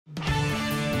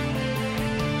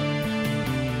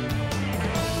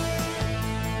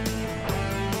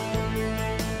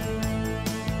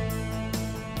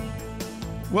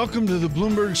Welcome to the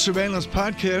Bloomberg Surveillance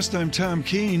Podcast. I'm Tom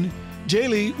Keene.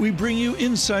 Daily, we bring you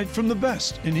insight from the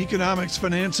best in economics,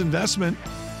 finance, investment,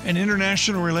 and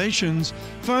international relations.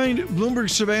 Find Bloomberg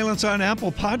Surveillance on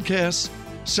Apple Podcasts,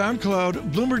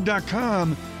 SoundCloud,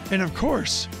 Bloomberg.com, and of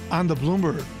course, on the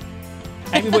Bloomberg.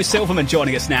 Amy Wu Silverman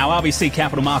joining us now, RBC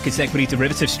Capital Markets Equity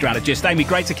Derivatives Strategist. Amy,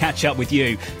 great to catch up with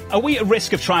you. Are we at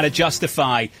risk of trying to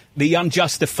justify the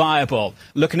unjustifiable,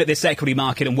 looking at this equity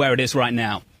market and where it is right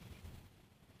now?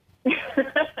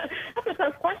 That's a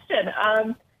tough question.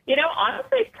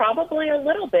 Honestly, probably a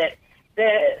little bit.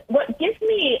 What gives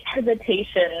me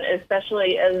hesitation,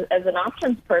 especially as an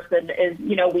options person, is,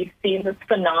 we've seen this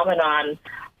phenomenon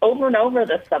over and over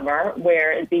this summer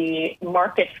where the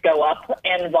markets go up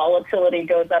and volatility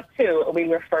goes up too. We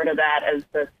refer to that as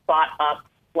the spot up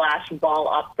 / vol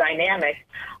up dynamic.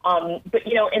 But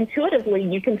intuitively,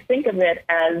 you can think of it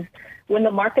as when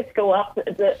the markets go up,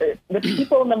 the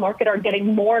people in the market are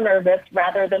getting more nervous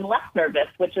rather than less nervous,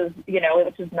 which is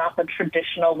not the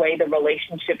traditional way the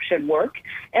relationship should work,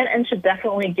 and should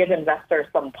definitely give investors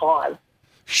some pause.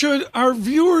 Should our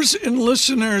viewers and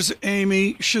listeners,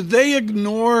 Amy, should they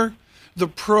ignore the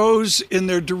pros in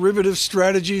their derivative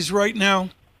strategies right now?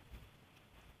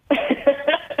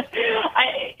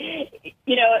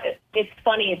 It's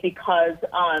funny because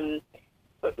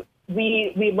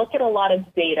we look at a lot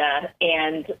of data,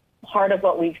 and part of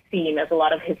what we've seen is a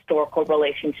lot of historical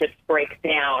relationships break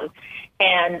down.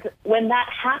 And when that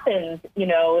happens,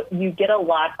 you get a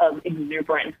lot of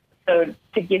exuberance. So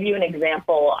to give you an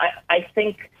example, I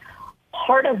think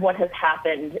part of what has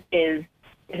happened is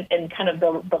in kind of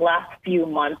the last few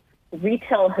months,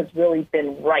 retail has really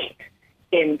been right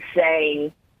in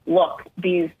saying, look,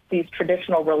 these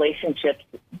traditional relationships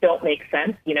don't make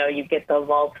sense. You get the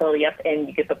volatility up and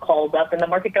you get the calls up and the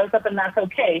market goes up, and that's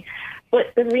okay.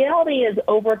 But the reality is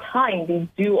over time, these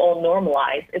do all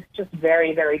normalize. It's just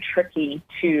very, very tricky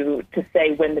to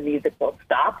say when the music will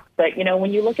stop. But,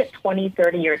 when you look at 20,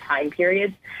 30-year time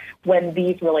periods, when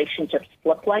these relationships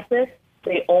flip like this,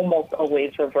 they almost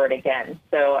always revert again.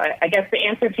 So I guess the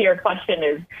answer to your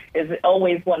question is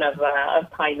always one of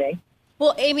timing.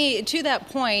 Well, Amy, to that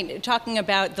point, talking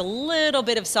about the little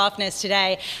bit of softness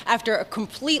today after a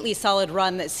completely solid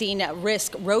run that's seen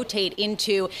risk rotate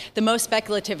into the most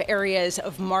speculative areas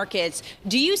of markets,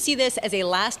 do you see this as a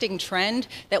lasting trend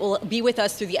that will be with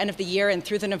us through the end of the year and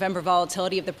through the November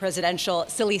volatility of the presidential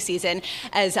silly season,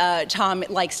 as Tom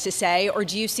likes to say, or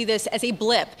do you see this as a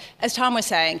blip, as Tom was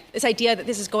saying, this idea that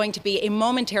this is going to be a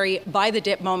momentary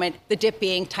buy-the-dip moment, the dip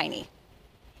being tiny?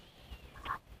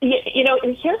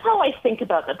 Here's how I think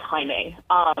about the timing.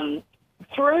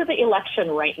 Through the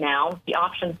election right now, the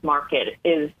options market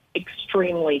is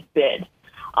extremely bid.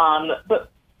 But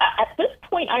at this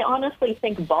point, I honestly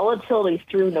think volatility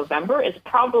through November is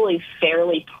probably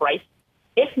fairly priced,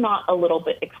 if not a little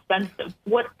bit expensive.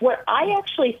 What I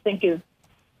actually think is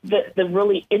the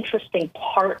really interesting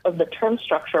part of the term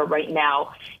structure right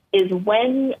now is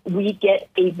when we get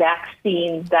a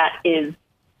vaccine that is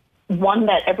one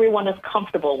that everyone is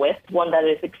comfortable with, one that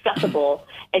is accessible,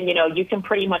 and you can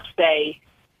pretty much say,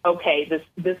 okay,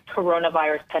 this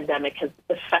coronavirus pandemic has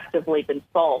effectively been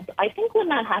solved. I think when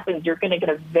that happens, you're going to get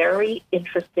a very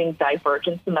interesting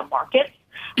divergence in the markets,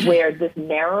 where this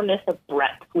narrowness of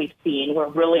breadth we've seen, where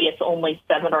really it's only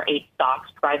 7 or 8 stocks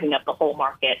driving up the whole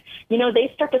market,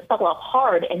 they start to sell off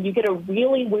hard, and you get a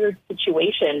really weird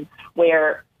situation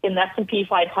where in the S&P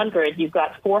 500, you've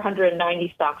got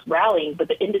 490 stocks rallying, but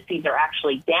the indices are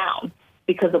actually down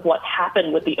because of what's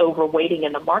happened with the overweighting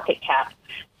in the market cap.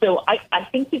 So I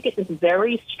think you get this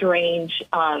very strange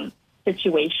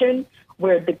situation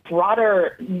where the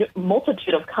broader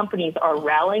multitude of companies are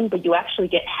rallying, but you actually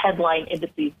get headline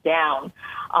indices down,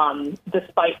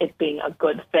 despite it being a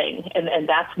good thing. And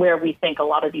that's where we think a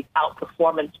lot of these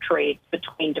outperformance trades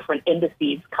between different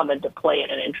indices come into play in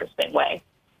an interesting way.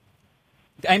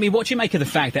 Amy, what do you make of the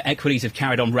fact that equities have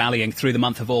carried on rallying through the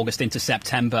month of August into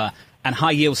September and high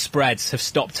yield spreads have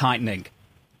stopped tightening?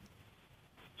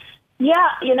 Yeah,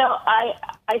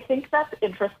 I think that's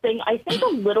interesting. I think a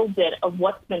little bit of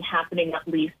what's been happening, at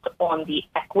least on the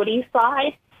equity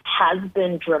side, has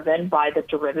been driven by the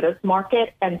derivatives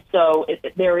market. And so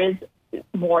there is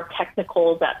more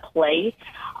technicals at play.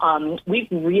 We've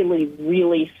really,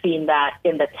 really seen that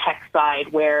in the tech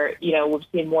side where, we've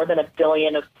seen more than $1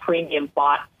 billion of premium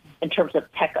bought in terms of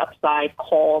tech upside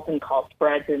calls and call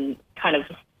spreads and kind of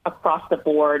across the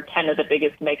board, 10 of the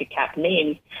biggest mega cap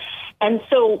names. And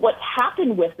so what's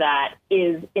happened with that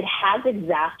is it has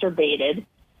exacerbated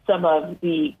some of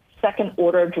the second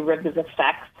order derivative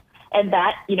effects And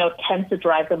that, tends to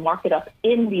drive the market up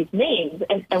in these names.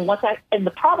 And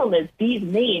the problem is these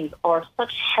names are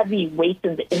such heavy weights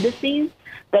in the indices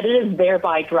that it is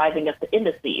thereby driving up the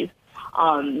indices.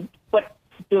 But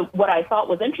what I thought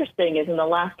was interesting is in the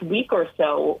last week or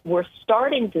so, we're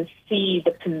starting to see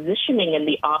the positioning in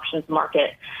the options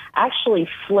market actually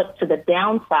flip to the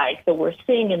downside. So we're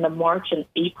seeing in the March and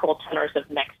April tenors of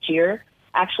next year,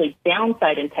 actually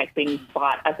downside in tech being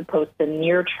bought as opposed to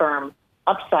near-term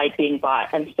upside being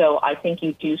bought. And so I think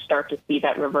you do start to see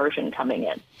that reversion coming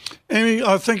in. Amy,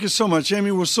 thank you so much.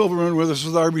 Amy Wu Silverman with us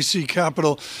with RBC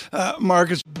Capital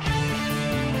Markets.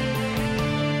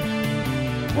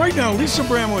 Right now, Lisa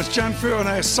Bramowitz, John Farrow, and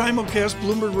I simulcast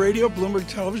Bloomberg Radio, Bloomberg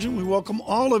Television. We welcome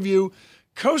all of you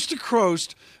coast to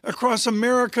coast across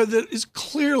America that is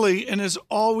clearly and has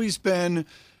always been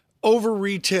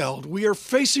over-retailed. We are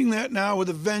facing that now with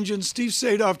a vengeance. Steve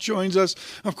Sadove joins us,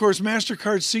 of course,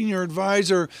 Mastercard senior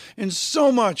advisor, and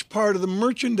so much part of the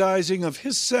merchandising of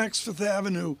his Saks Fifth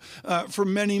Avenue for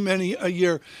many, many a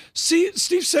year. Steve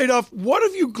Sadove, what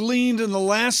have you gleaned in the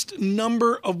last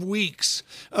number of weeks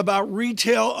about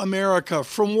retail America,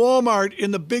 from Walmart in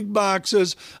the big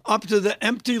boxes up to the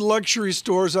empty luxury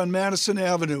stores on Madison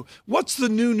Avenue? What's the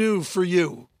new for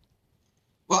you?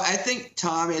 Well, I think,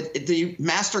 Tom, the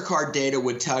Mastercard data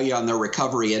would tell you on the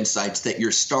recovery insights that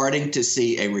you're starting to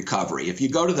see a recovery. If you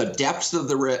go to the depths of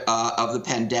the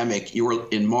pandemic,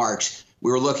 in March,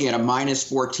 we were looking at a minus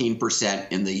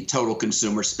 14% in the total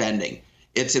consumer spending.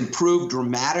 It's improved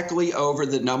dramatically over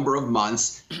the number of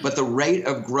months, but the rate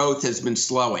of growth has been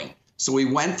slowing. So we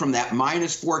went from that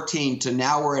minus 14 to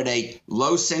now we're at a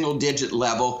low single digit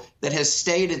level that has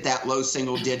stayed at that low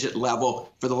single digit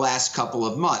level for the last couple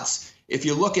of months. If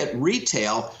you look at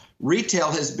retail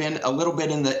has been a little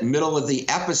bit in the middle of the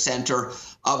epicenter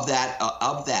of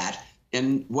that.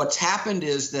 And what's happened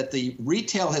is that the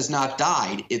retail has not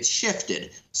died, it's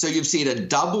shifted. So you've seen a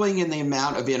doubling in the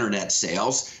amount of internet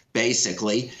sales,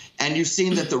 basically. And you've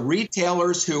seen that the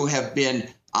retailers who have been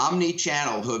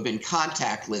omni-channel, who have been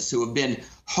contactless, who have been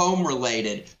home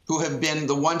related, who have been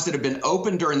the ones that have been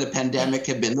open during the pandemic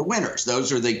have been the winners.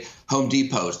 Those are the Home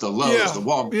Depots, the Lowe's, the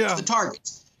Walmarts, the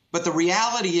Targets. But the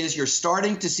reality is you're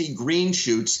starting to see green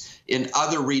shoots in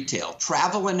other retail.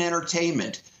 Travel and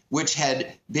entertainment, which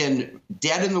had been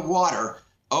dead in the water,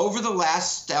 over the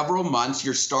last several months,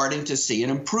 you're starting to see an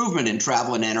improvement in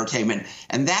travel and entertainment.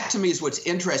 And that, to me, is what's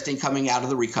interesting coming out of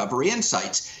the recovery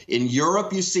insights. In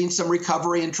Europe, you've seen some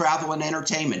recovery in travel and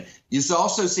entertainment. You've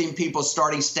also seen people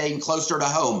staying closer to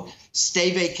home,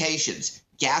 stay vacations.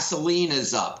 Gasoline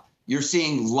is up. You're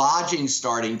seeing lodging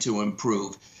starting to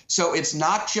improve. So it's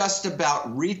not just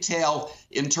about retail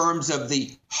in terms of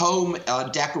the home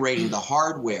decorating, the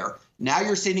hardware. Now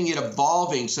you're seeing it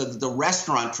evolving so that the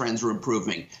restaurant trends are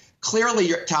improving. Clearly,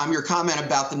 Tom, your comment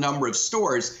about the number of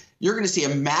stores, you're going to see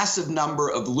a massive number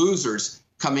of losers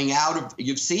coming out of,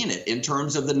 you've seen it in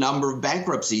terms of the number of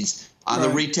bankruptcies on the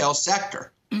retail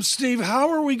sector. Steve, how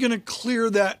are we going to clear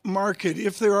that market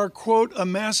if there are, quote, a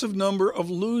massive number of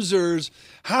losers?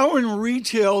 How in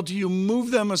retail do you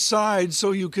move them aside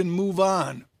so you can move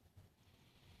on?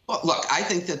 Well, look, I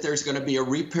think that there's going to be a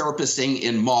repurposing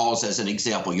in malls as an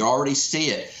example. You already see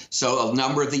it. So a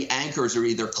number of the anchors are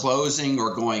either closing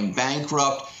or going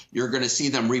bankrupt. You're going to see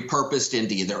them repurposed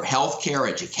into either healthcare,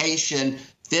 education,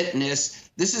 fitness.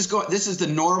 This is the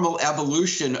normal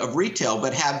evolution of retail,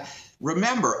 but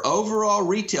remember, overall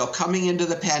retail coming into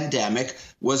the pandemic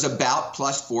was about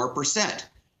plus 4%.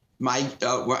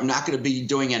 I'm not going to be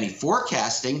doing any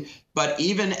forecasting, but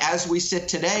even as we sit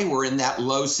today, we're in that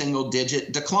low single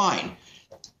digit decline.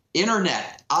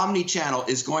 Internet, omni-channel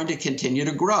is going to continue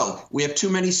to grow. We have too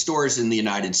many stores in the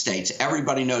United States.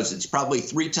 Everybody knows it's probably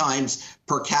 3 times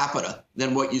per capita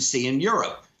than what you see in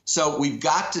Europe. So we've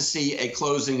got to see a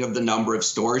closing of the number of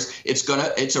stores.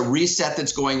 It's a reset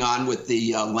that's going on with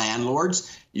the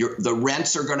landlords. The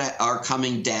rents are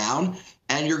coming down,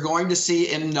 and you're going to see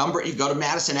you go to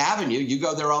Madison Avenue, you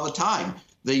go there all the time.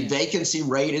 The vacancy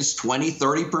rate is 20,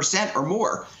 30% or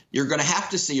more. You're going to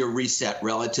have to see a reset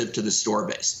relative to the store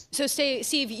base. So,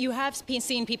 Steve, you have been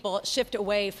seeing people shift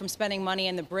away from spending money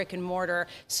in the brick and mortar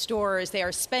stores. They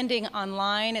are spending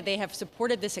online. They have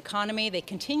supported this economy. They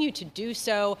continue to do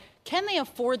so. Can they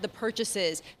afford the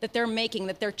purchases that they're making,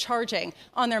 that they're charging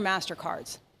on their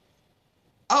MasterCards?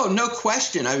 Oh, no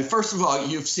question. I mean, first of all,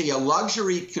 you see a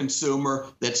luxury consumer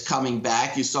that's coming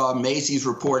back. You saw Macy's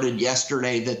reported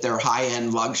yesterday that their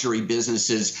high-end luxury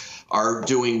businesses are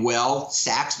doing well.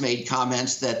 Saks made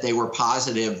comments that they were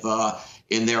positive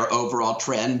in their overall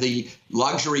trend. The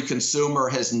luxury consumer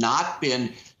has not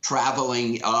been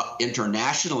traveling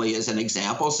internationally as an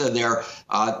example. So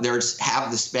there's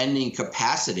have the spending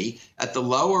capacity. At the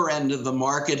lower end of the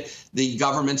market, the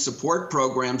government support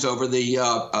programs over the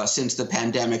since the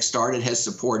pandemic started has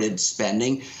supported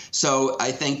spending. So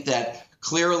I think that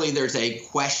clearly there's a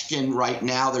question right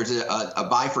now. There's a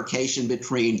bifurcation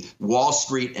between Wall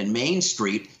Street and Main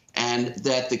Street, and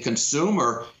that the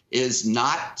consumer is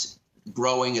not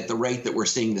growing at the rate that we're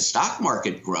seeing the stock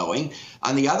market growing.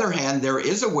 On the other hand, there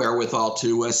is a wherewithal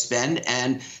to spend,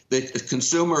 and the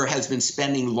consumer has been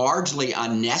spending largely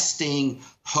on nesting,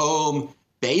 home,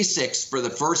 basics for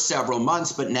the first several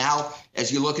months. But now,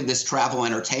 as you look at this travel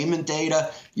entertainment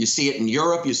data, you see it in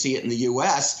Europe, you see it in the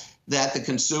U.S., that the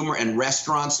consumer and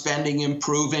restaurant spending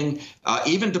improving,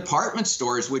 even department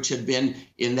stores, which have been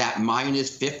in that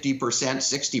minus 50%,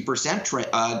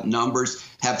 60% numbers,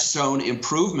 have shown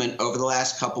improvement over the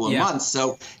last couple of months.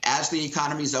 So as the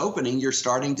economy's opening, you're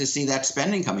starting to see that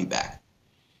spending coming back.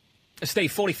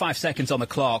 Steve, 45 seconds on the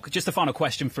clock. Just a final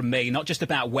question from me, not just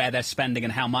about where they're spending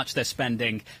and how much they're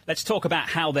spending. Let's talk about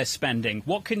how they're spending.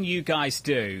 What can you guys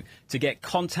do to get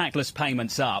contactless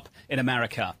payments up in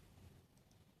America?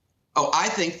 Oh, I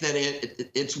think that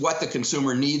it's what the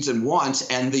consumer needs and wants,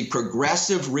 and the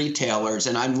progressive retailers,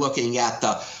 and I'm looking at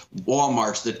the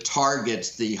Walmarts, the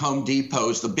Targets, the Home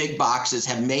Depots, the big boxes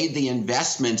have made the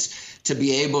investments to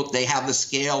be able, they have the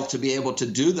scale to be able to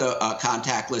do the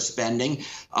contactless spending.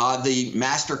 The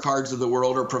Mastercards of the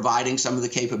world are providing some of the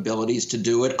capabilities to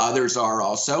do it. Others are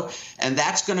also. And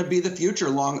that's going to be the future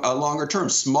longer term.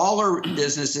 Smaller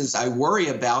businesses I worry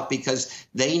about because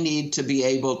they need to be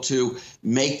able to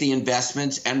make the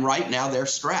investments. And right now they're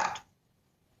strapped.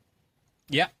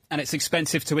 Yeah, and it's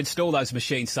expensive to install those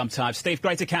machines sometimes. Steve,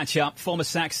 great to catch up. Former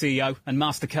Saks CEO and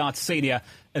Mastercard Senior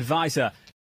Advisor.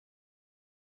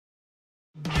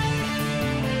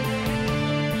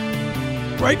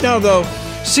 Right now, though,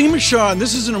 Seema Shah, and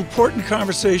this is an important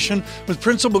conversation with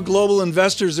Principal Global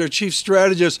Investors, their chief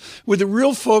strategist, with a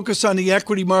real focus on the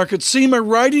equity market. Seema,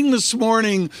 writing this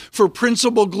morning for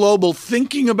Principal Global,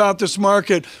 thinking about this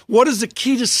market, what is the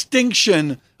key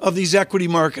distinction of these equity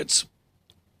markets?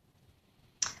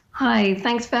 Hi,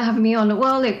 thanks for having me on.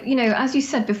 Well, look, as you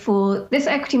said before, this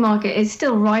equity market is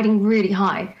still riding really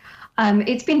high.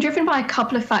 It's been driven by a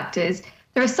couple of factors.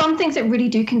 There are some things that really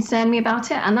do concern me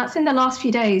about it, and that's in the last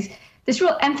few days, this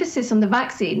real emphasis on the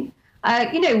vaccine.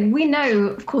 We know,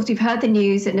 of course, we've heard the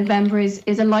news that November is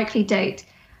a likely date.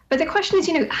 But the question is,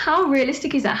 how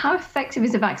realistic is that? How effective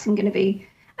is the vaccine going to be?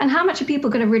 And how much are people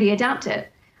going to really adapt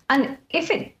it? And if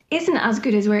it isn't as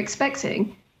good as we're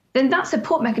expecting, then that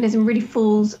support mechanism really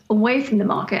falls away from the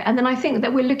market. And then I think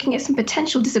that we're looking at some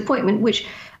potential disappointment, which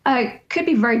could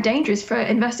be very dangerous for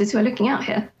investors who are looking out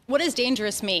here. What does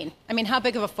dangerous mean? I mean, how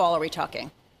big of a fall are we talking?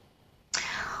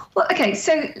 Well, okay,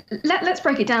 so let's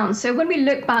break it down. So when we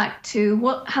look back to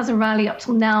what has a rally up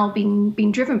till now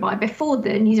been driven by, before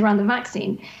the news around the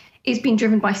vaccine, it's been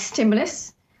driven by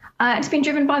stimulus. It's been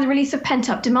driven by the release of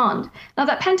pent-up demand. Now,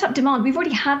 that pent-up demand, we've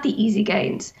already had the easy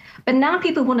gains, but now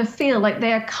people want to feel like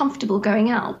they are comfortable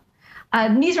going out.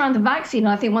 News around the vaccine,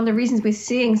 I think one of the reasons we're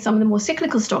seeing some of the more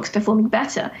cyclical stocks performing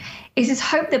better is this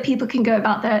hope that people can go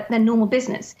about their normal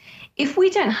business. If we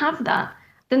don't have that,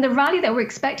 then the rally that we're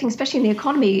expecting, especially in the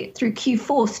economy through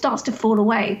Q4, starts to fall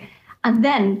away. And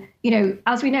then,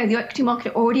 as we know, the equity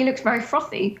market already looks very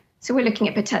frothy. So we're looking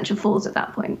at potential falls at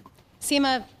that point.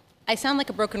 Seema, I sound like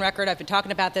a broken record. I've been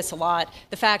talking about this a lot.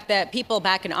 The fact that people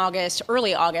back in August,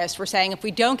 early August, were saying if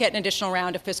we don't get an additional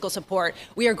round of fiscal support,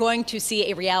 we are going to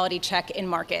see a reality check in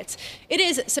markets. It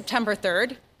is September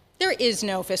 3rd. There is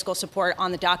no fiscal support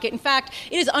on the docket. In fact,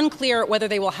 it is unclear whether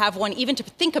they will have one even to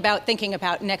thinking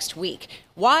about next week.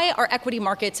 Why are equity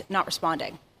markets not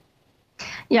responding?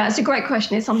 Yeah, it's a great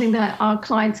question. It's something that our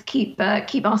clients keep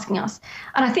asking us.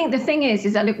 And I think the thing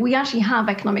is that, look, we actually have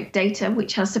economic data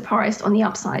which has surprised on the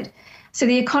upside. So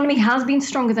the economy has been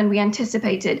stronger than we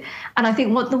anticipated. And I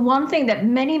think the one thing that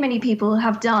many, many people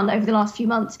have done over the last few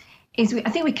months is I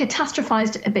think we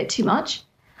catastrophized a bit too much.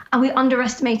 And we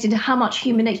underestimated how much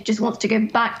human nature just wants to go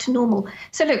back to normal.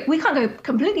 So look, we can't go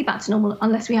completely back to normal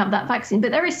unless we have that vaccine,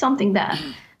 but there is something there.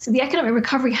 So the economic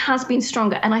recovery has been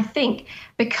stronger. And I think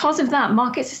because of that,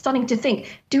 markets are starting to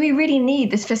think, do we really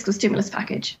need this fiscal stimulus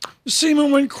package?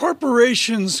 Seema, when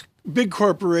corporations, big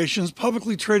corporations,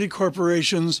 publicly traded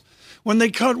corporations, when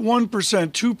they cut 1%,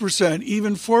 2%,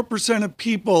 even 4% of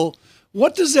people,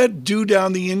 what does that do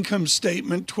down the income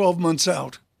statement 12 months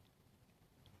out?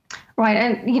 Right.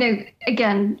 And,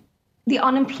 again, the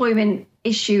unemployment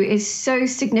issue is so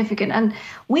significant. And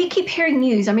we keep hearing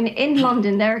news. I mean, in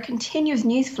London, there are continuous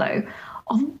news flow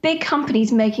of big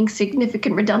companies making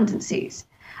significant redundancies.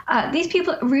 These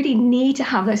people really need to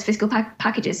have those fiscal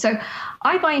packages. So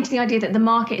I buy into the idea that the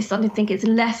market is starting to think it's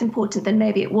less important than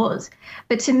maybe it was.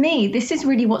 But to me, this is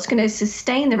really what's going to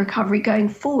sustain the recovery going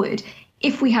forward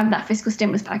if we have that fiscal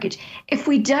stimulus package. If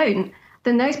we don't,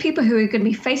 then those people who are going to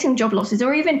be facing job losses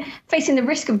or even facing the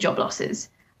risk of job losses,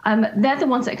 they're the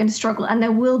ones that are going to struggle, and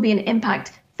there will be an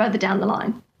impact further down the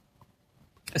line.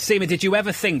 Seema, did you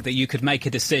ever think that you could make a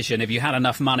decision, if you had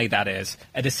enough money, that is,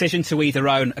 a decision to either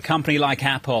own a company like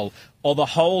Apple or the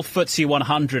whole FTSE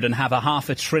 100 and have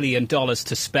 $500 billion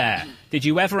to spare? Did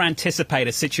you ever anticipate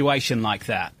a situation like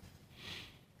that?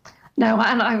 No,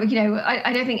 and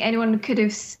I don't think anyone could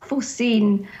have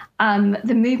foreseen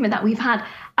the movement that we've had.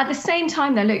 At the same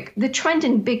time, though, look, the trend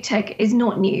in big tech is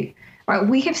not new, right?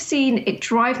 We have seen it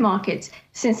drive markets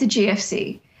since the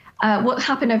GFC. What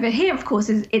happened over here, of course,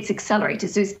 is it's accelerated,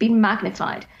 so it's been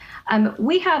magnified.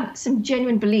 We have some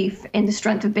genuine belief in the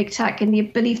strength of big tech and the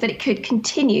belief that it could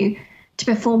continue to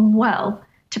perform well,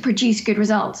 to produce good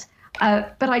results.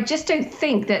 But I just don't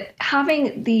think that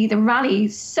having the rally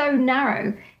so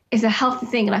narrow is a healthy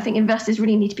thing. And I think investors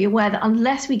really need to be aware that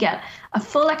unless we get a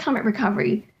full economic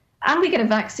recovery and we get a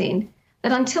vaccine,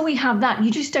 that until we have that,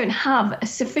 you just don't have a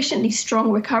sufficiently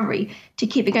strong recovery to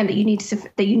keep it going, that you need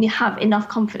to have enough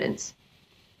confidence.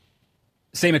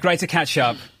 Seema, great to catch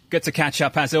up. Good to catch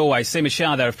up as always. Seema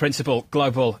Shah there of Principal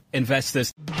Global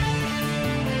Investors.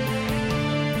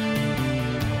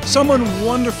 Someone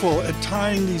wonderful at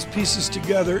tying these pieces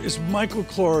together is Michael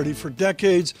Cloherty. For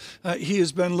decades, he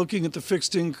has been looking at the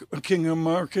fixed income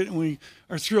market, and we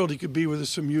are thrilled he could be with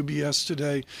us from UBS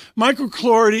today. Michael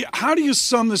Cloherty, how do you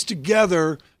sum this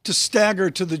together to stagger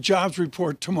to the jobs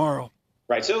report tomorrow?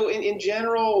 Right. So in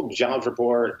general, jobs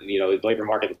report, the labor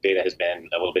market data has been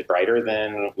a little bit brighter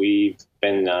than we've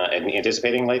been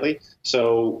anticipating lately.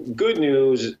 So good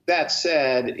news. That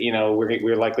said,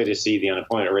 we're likely to see the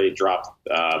unemployment rate drop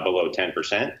below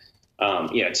 10%.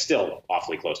 It's still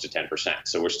awfully close to 10%.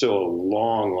 So we're still a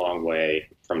long, long way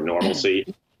from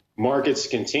normalcy. Markets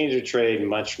continue to trade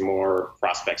much more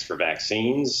prospects for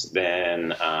vaccines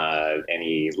than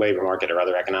any labor market or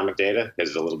other economic data, because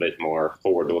it's a little bit more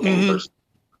forward-looking.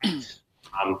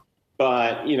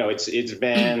 But it's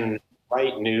been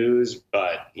right news,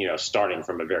 but starting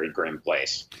from a very grim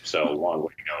place. So a long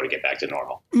way to go to get back to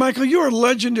normal. Michael, you are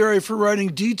legendary for writing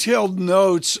detailed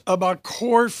notes about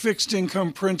core fixed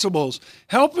income principles.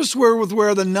 Help us with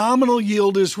where the nominal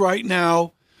yield is right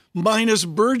now, minus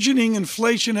burgeoning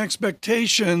inflation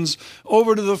expectations,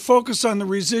 over to the focus on the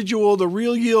residual, the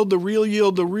real yield, the real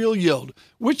yield, the real yield.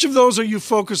 Which of those are you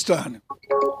focused on?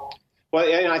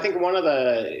 Well, I think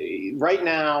right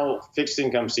now, fixed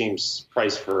income seems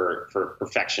priced for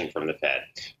perfection from the Fed.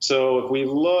 So if we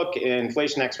look,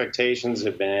 inflation expectations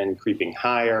have been creeping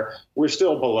higher. We're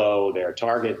still below their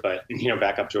target, but,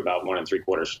 back up to about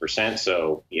 1.75%.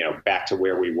 So, back to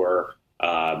where we were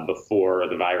before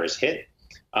the virus hit.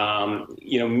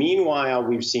 Meanwhile,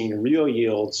 we've seen real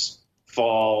yields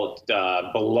fall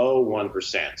below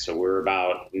 1%. So we're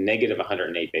about negative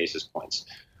 108 basis points.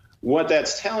 What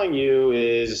that's telling you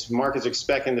is markets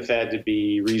expecting the Fed to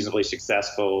be reasonably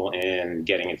successful in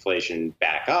getting inflation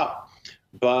back up,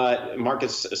 but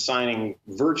markets assigning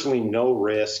virtually no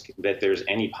risk that there's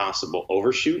any possible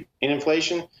overshoot in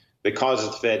inflation that causes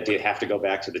the Fed to have to go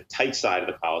back to the tight side of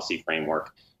the policy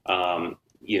framework.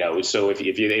 So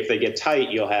if they get tight,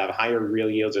 you'll have higher real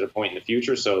yields at a point in the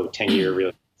future. So 10-year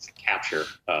real yields capture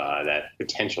that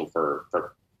potential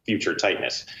for future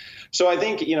tightness. So I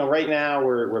think, right now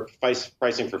we're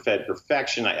pricing for Fed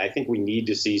perfection. I think we need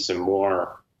to see some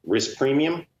more risk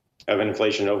premium of an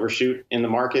inflation overshoot in the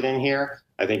market in here.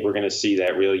 I think we're going to see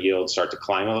that real yield start to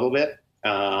climb a little bit.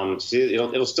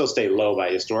 It'll still stay low by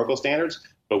historical standards,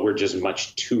 but we're just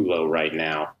much too low right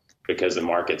now because the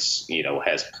markets,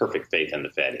 has perfect faith in the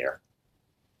Fed here.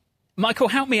 Michael,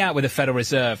 help me out with the Federal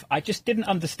Reserve. I just didn't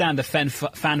understand the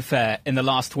fanfare in the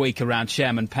last week around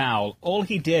Chairman Powell. All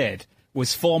he did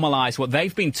was formalize what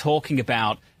they've been talking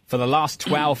about for the last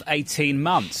 12, 18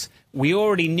 months. We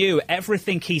already knew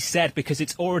everything he said because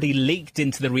it's already leaked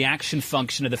into the reaction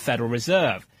function of the Federal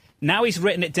Reserve. Now he's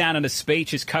written it down in a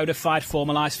speech, it's codified,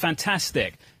 formalized,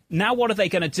 fantastic. Now what are they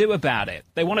going to do about it?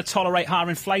 They want to tolerate higher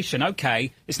inflation.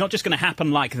 Okay, it's not just going to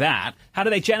happen like that. How do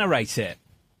they generate it?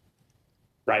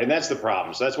 Right, and that's the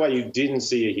problem. So that's why you didn't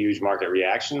see a huge market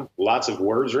reaction. Lots of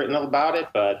words written about it,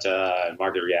 but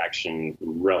market reaction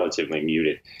relatively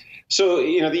muted. So,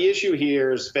 the issue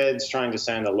here is Fed's trying to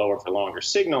send a lower for longer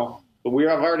signal, but we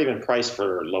have already been priced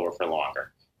for lower for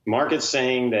longer. Markets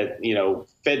saying that,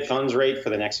 Fed funds rate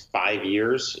for the next 5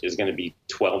 years is going to be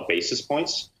 12 basis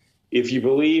points. If you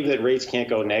believe that rates can't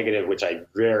go negative, which I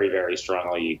very, very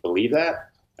strongly believe that,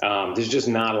 there's just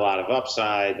not a lot of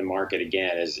upside. The market,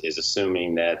 again, is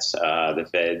assuming that the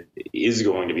Fed is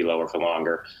going to be lower for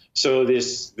longer. So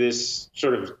this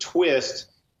sort of twist,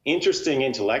 interesting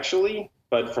intellectually,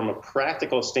 but from a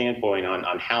practical standpoint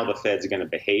on how the Fed's going to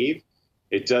behave,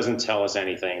 it doesn't tell us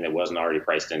anything that wasn't already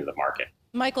priced into the market.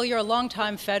 Michael, you're a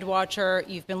longtime Fed watcher.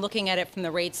 You've been looking at it from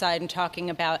the rate side and talking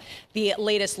about the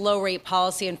latest low rate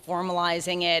policy and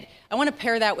formalizing it. I want to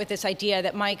pair that with this idea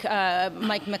that Mike McKee,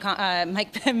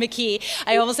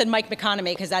 I almost said Mike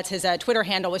McConomy because that's his Twitter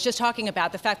handle, was just talking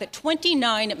about the fact that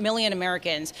 29 million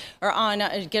Americans are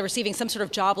receiving some sort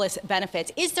of jobless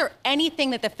benefits. Is there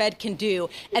anything that the Fed can do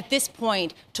at this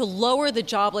point to lower the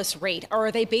jobless rate, or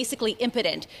are they basically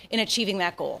impotent in achieving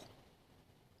that goal?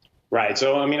 Right.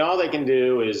 So, I mean, all they can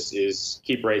do is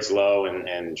keep rates low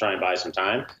and try and buy some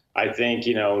time. I think,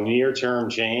 near-term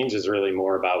change is really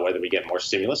more about whether we get more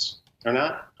stimulus or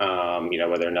not,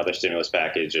 whether another stimulus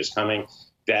package is coming.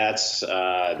 That's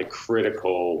the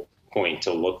critical point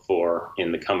to look for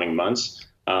in the coming months.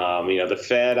 The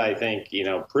Fed, I think,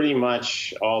 pretty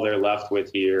much all they're left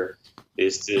with here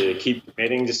is to keep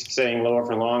committing to staying lower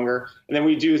for longer. And then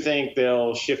we do think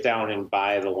they'll shift out and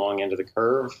buy the long end of the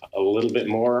curve a little bit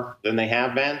more than they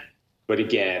have been. But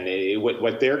again,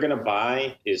 what they're going to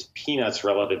buy is peanuts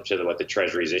relative to what the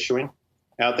Treasury is issuing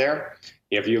out there.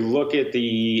 If you look at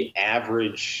the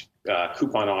average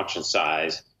coupon auction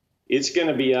size, it's going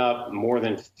to be up more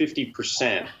than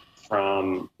 50%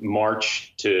 from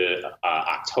March to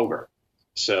October.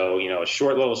 So, a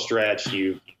short little stretch,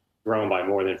 you've grown by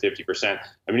more than 50%.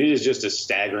 I mean, it is just a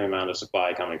staggering amount of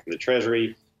supply coming from the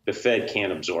Treasury. The Fed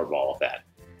can't absorb all of that.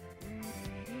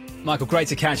 Michael, great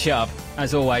to catch up.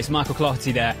 As always, Michael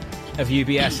Cloherty there of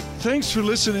UBS. Thanks for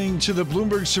listening to the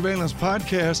Bloomberg Surveillance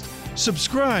Podcast.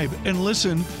 Subscribe and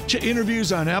listen to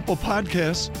interviews on Apple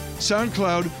Podcasts,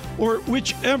 SoundCloud, or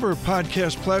whichever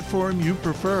podcast platform you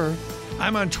prefer.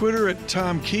 I'm on Twitter at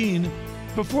Tom Keene.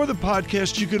 Before the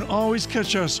podcast, you can always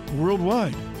catch us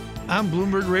worldwide on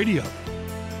Bloomberg Radio.